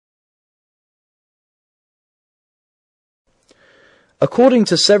According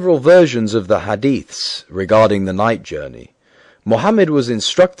to several versions of the hadiths regarding the night journey, Muhammad was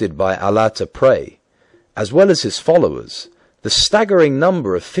instructed by Allah to pray, as well as his followers, the staggering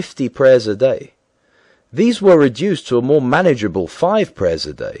number of 50 prayers a day. These were reduced to a more manageable 5 prayers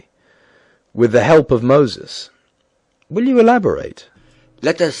a day, with the help of Moses. Will you elaborate?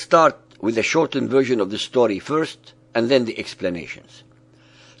 Let us start with the shortened version of the story first, and then the explanations.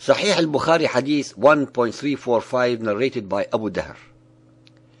 Sahih al-Bukhari Hadith 1.345, narrated by Abu Dahr.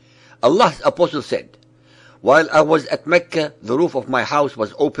 Allah's Apostle said, "While I was at Mecca, the roof of my house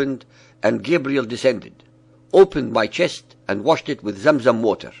was opened, and Gabriel descended, opened my chest, and washed it with Zamzam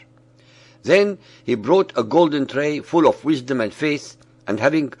water. Then he brought a golden tray full of wisdom and faith, and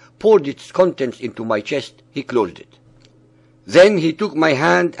having poured its contents into my chest, he closed it. Then he took my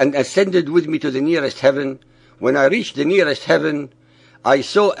hand and ascended with me to the nearest heaven. When I reached the nearest heaven, I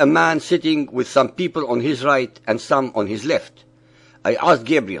saw a man sitting with some people on his right and some on his left. I asked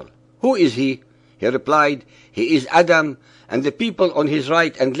Gabriel, 'Who is he?' He replied, 'He is Adam, and the people on his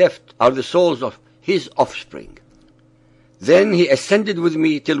right and left are the souls of his offspring.' Then he ascended with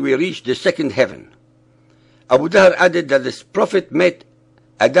me till we reached the second heaven." Abu Dahr added that this prophet met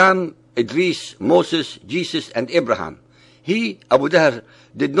Adam, Idris, Moses, Jesus, and Abraham. He, Abu Dahr,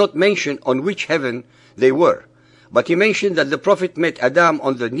 did not mention on which heaven they were, but he mentioned that the prophet met Adam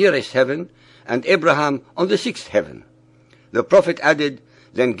on the nearest heaven and Abraham on the sixth heaven. The prophet added,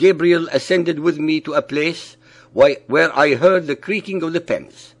 "Then Gabriel ascended with me to a place where I heard the creaking of the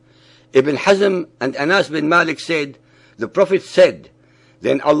pens." Ibn Hazm and Anas bin Malik said, "The prophet said,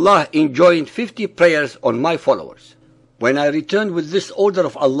 then Allah enjoined 50 prayers on my followers. When I returned with this order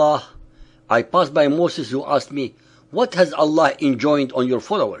of Allah, I passed by Moses, who asked me, 'What has Allah enjoined on your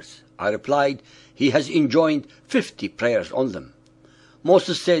followers?' I replied, 'He has enjoined 50 prayers on them.'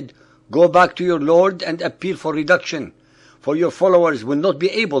 Moses said, 'Go back to your Lord and appeal for reduction, for your followers will not be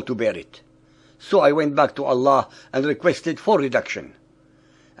able to bear it.' So I went back to Allah and requested for reduction,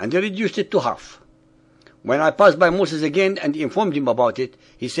 and they reduced it to half. When I passed by Moses again and informed him about it,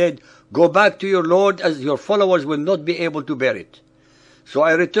 he said, 'Go back to your Lord, as your followers will not be able to bear it.' So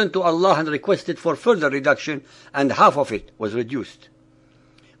I returned to Allah and requested for further reduction, and half of it was reduced.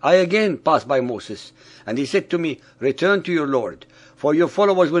 I again passed by Moses, and he said to me, 'Return to your Lord, for your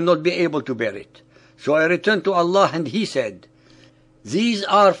followers will not be able to bear it.' So I returned to Allah, and he said, 'These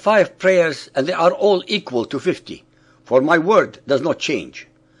are 5 prayers, and they are all equal to 50, for my word does not change.'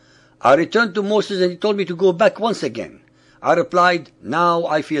 I returned to Moses, and he told me to go back once again. I replied, 'Now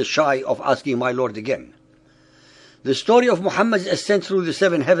I feel shy of asking my Lord again.'" The story of Muhammad's ascent through the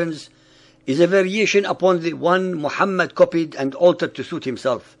 7 heavens is a variation upon the one Muhammad copied and altered to suit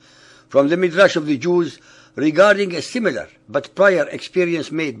himself from the Midrash of the Jews regarding a similar but prior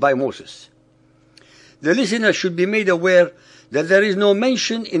experience made by Moses. The listener should be made aware that there is no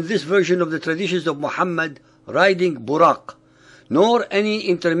mention in this version of the traditions of Muhammad riding Buraq, nor any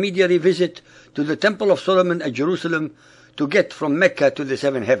intermediary visit to the Temple of Solomon at Jerusalem to get from Mecca to the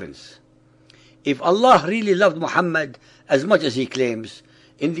 7 heavens. If Allah really loved Muhammad as much as he claims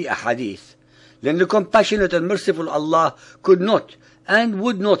in the ahadith, then the compassionate and merciful Allah could not and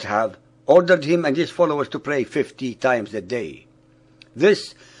would not have ordered him and his followers to pray 50 times a day.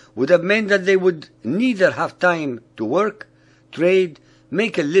 This would have meant that they would neither have time to work, trade,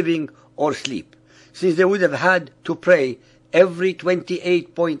 make a living, or sleep, since they would have had to pray every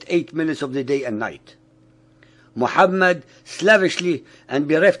 28.8 minutes of the day and night. Muhammad, slavishly and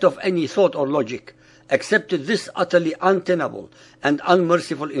bereft of any thought or logic, accepted this utterly untenable and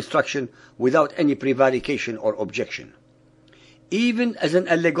unmerciful instruction without any prevarication or objection. Even as an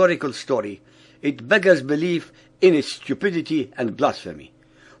allegorical story, it beggars belief in its stupidity and blasphemy,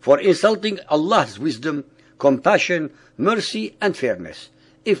 for insulting Allah's wisdom, compassion, mercy, and fairness,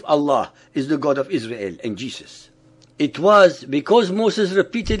 if Allah is the God of Israel and Jesus. It was because Moses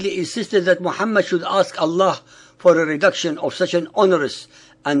repeatedly insisted that Muhammad should ask Allah for a reduction of such an onerous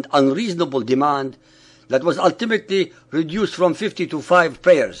and unreasonable demand that was ultimately reduced from 50 to 5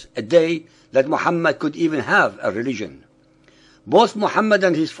 prayers a day that Muhammad could even have a religion. Both Muhammad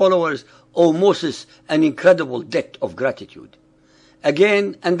and his followers owe Moses an incredible debt of gratitude.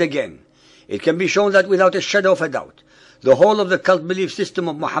 Again and again, it can be shown that without a shadow of a doubt, the whole of the cult belief system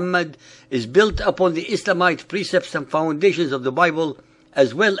of Muhammad is built upon the Islamite precepts and foundations of the Bible,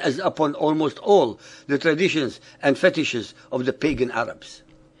 as well as upon almost all the traditions and fetishes of the pagan Arabs.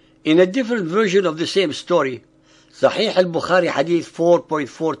 In a different version of the same story, Sahih al-Bukhari Hadith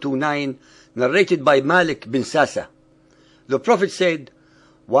 4.429, narrated by Malik bin Sasa, the Prophet said,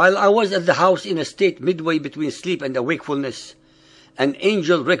 "While I was at the house in a state midway between sleep and wakefulness, an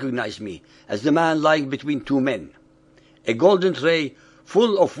angel recognized me as the man lying between 2 men. a golden tray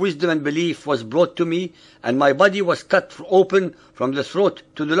full of wisdom and belief was brought to me, and my body was cut open from the throat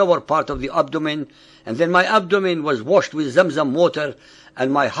to the lower part of the abdomen, and then my abdomen was washed with Zamzam water,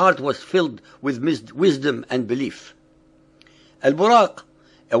 and my heart was filled with wisdom and belief. Al-Buraq,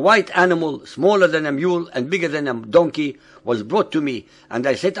 a white animal, smaller than a mule and bigger than a donkey, was brought to me, and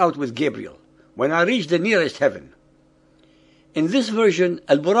I set out with Gabriel. When I reached the nearest heaven. In this version,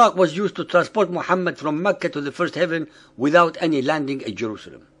 Al-Buraq was used to transport Muhammad from Mecca to the first heaven without any landing at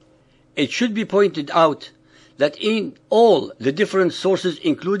Jerusalem. It should be pointed out that in all the different sources,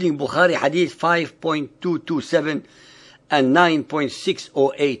 including Bukhari Hadith 5.227 and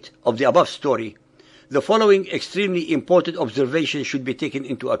 9.608 of the above story, the following extremely important observations should be taken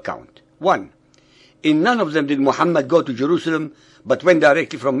into account. 1. In none of them did Muhammad go to Jerusalem, but went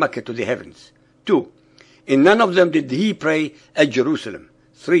directly from Mecca to the heavens. 2. In none of them did he pray at Jerusalem.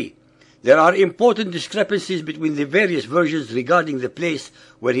 3. There are important discrepancies between the various versions regarding the place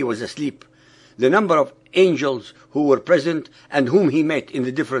where he was asleep, the number of angels who were present and whom he met in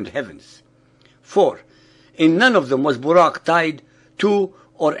the different heavens. 4. In none of them was Buraq tied to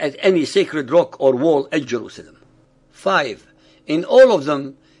or at any sacred rock or wall at Jerusalem. 5. In all of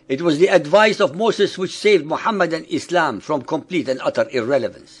them, it was the advice of Moses which saved Muhammad and Islam from complete and utter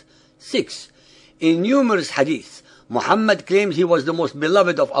irrelevance. 6. In numerous hadiths, Muhammad claims he was the most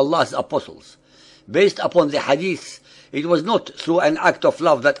beloved of Allah's apostles. Based upon the hadiths, it was not through an act of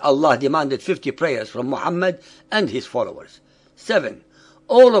love that Allah demanded 50 prayers from Muhammad and his followers. 7.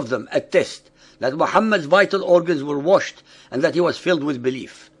 All of them attest that Muhammad's vital organs were washed and that he was filled with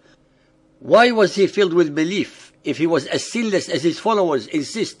belief. Why was he filled with belief if he was as sinless as his followers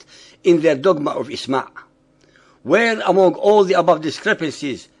insist in their dogma of Isma'? Where among all the above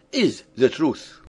discrepancies is the truth?